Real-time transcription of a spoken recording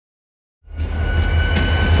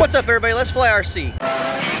What's up, everybody? Let's fly RC.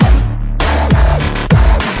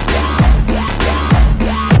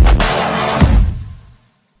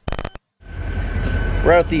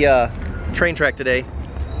 We're out at the train track today.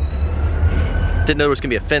 Didn't know there was gonna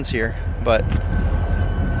be a fence here, but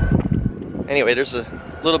anyway, there's a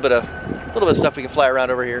little bit of stuff we can fly around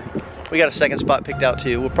over here. We got a second spot picked out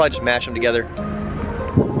too. We'll probably just mash them together. I'm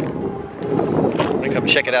gonna come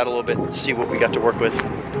check it out a little bit and see what we got to work with.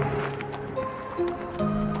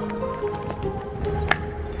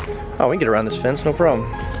 Oh, we can get around this fence, no problem.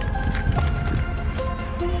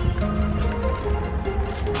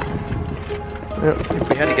 Yeah, if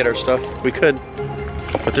we had to get our stuff, we could.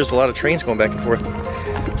 But there's a lot of trains going back and forth.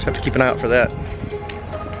 Just have to keep an eye out for that.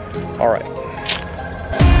 All right.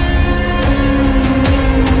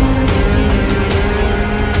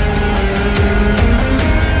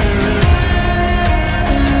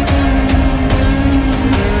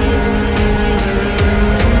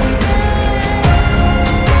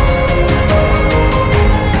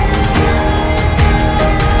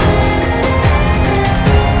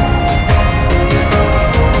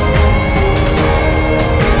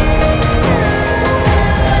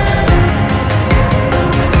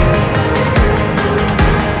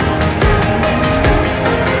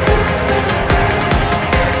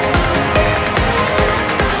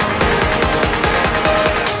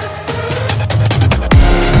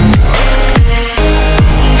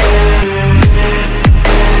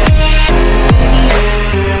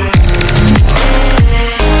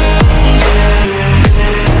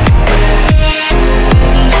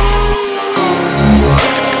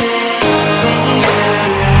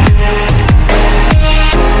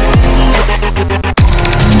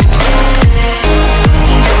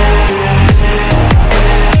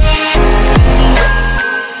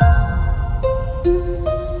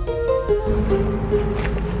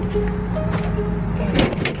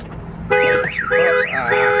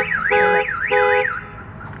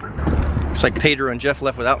 Looks like Pedro and Jeff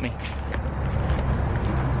left without me.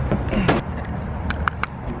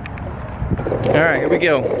 All right, here we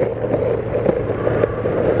go.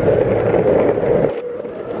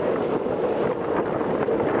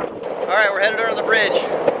 All right, we're headed under the bridge.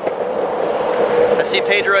 I see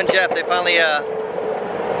Pedro and Jeff. They finally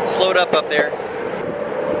slowed up there.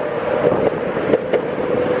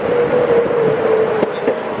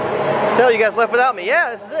 Tell you guys left without me. Yeah,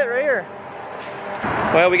 this is it right here.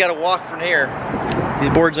 Well, we gotta walk from here. These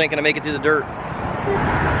boards ain't gonna make it through the dirt.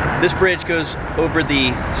 This bridge goes over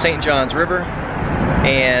the St. Johns River,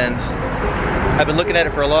 and I've been looking at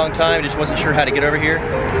it for a long time, just wasn't sure how to get over here,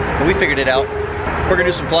 but we figured it out. We're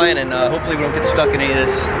gonna do some flying, and hopefully we don't get stuck in any of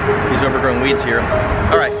these overgrown weeds here.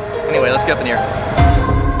 All right, anyway, let's get up in here.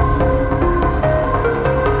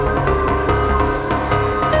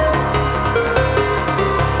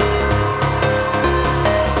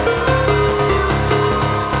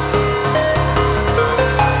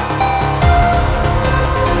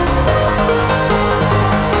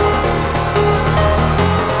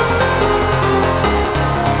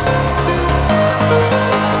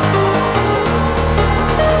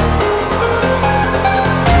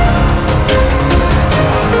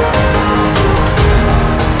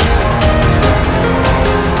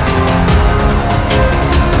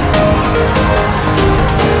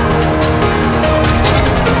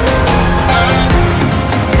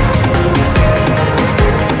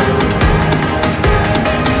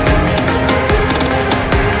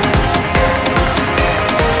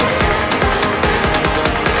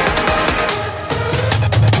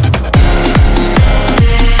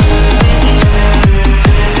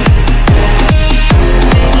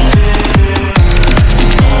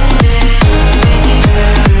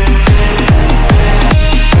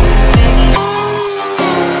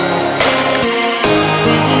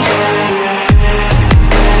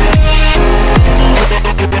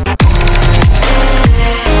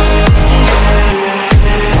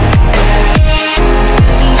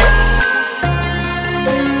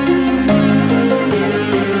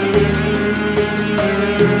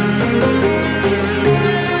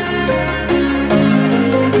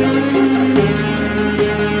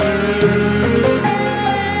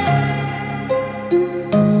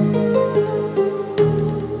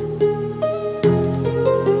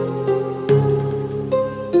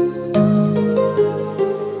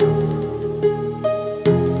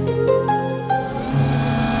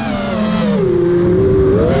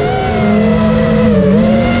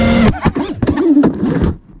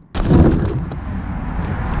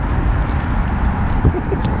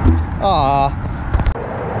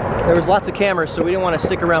 There was lots of cameras, so we didn't want to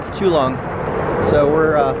stick around for too long. So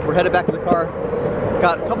we're headed back to the car.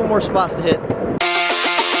 Got a couple more spots to hit.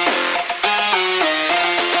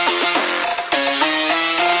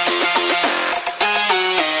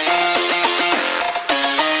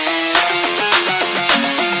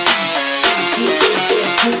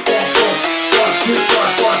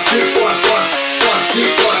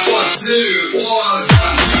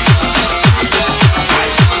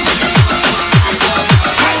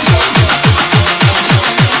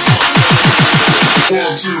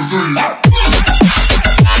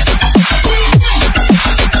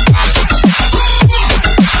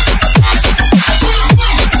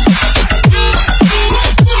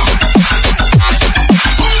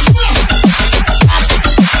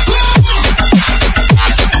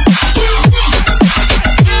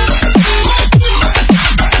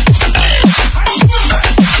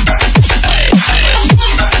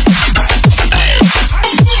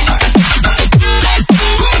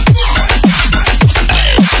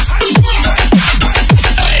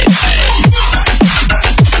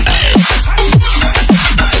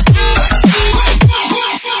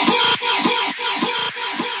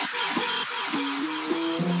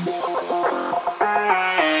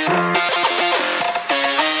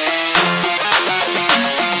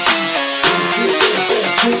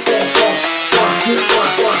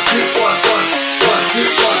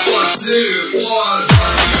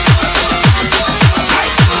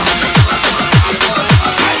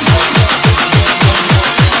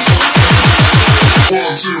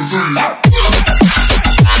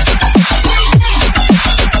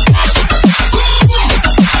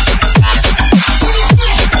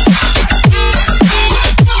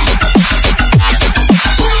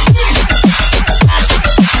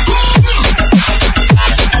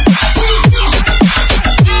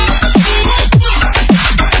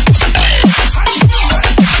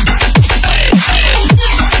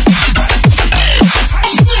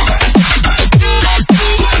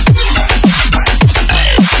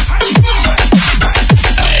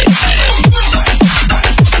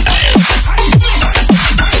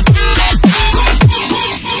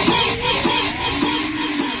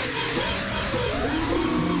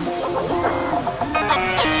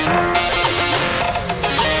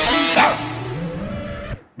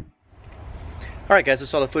 Alright guys,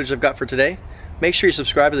 that's all the footage I've got for today. Make sure you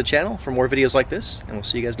subscribe to the channel for more videos like this, and we'll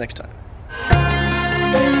see you guys next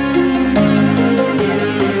time.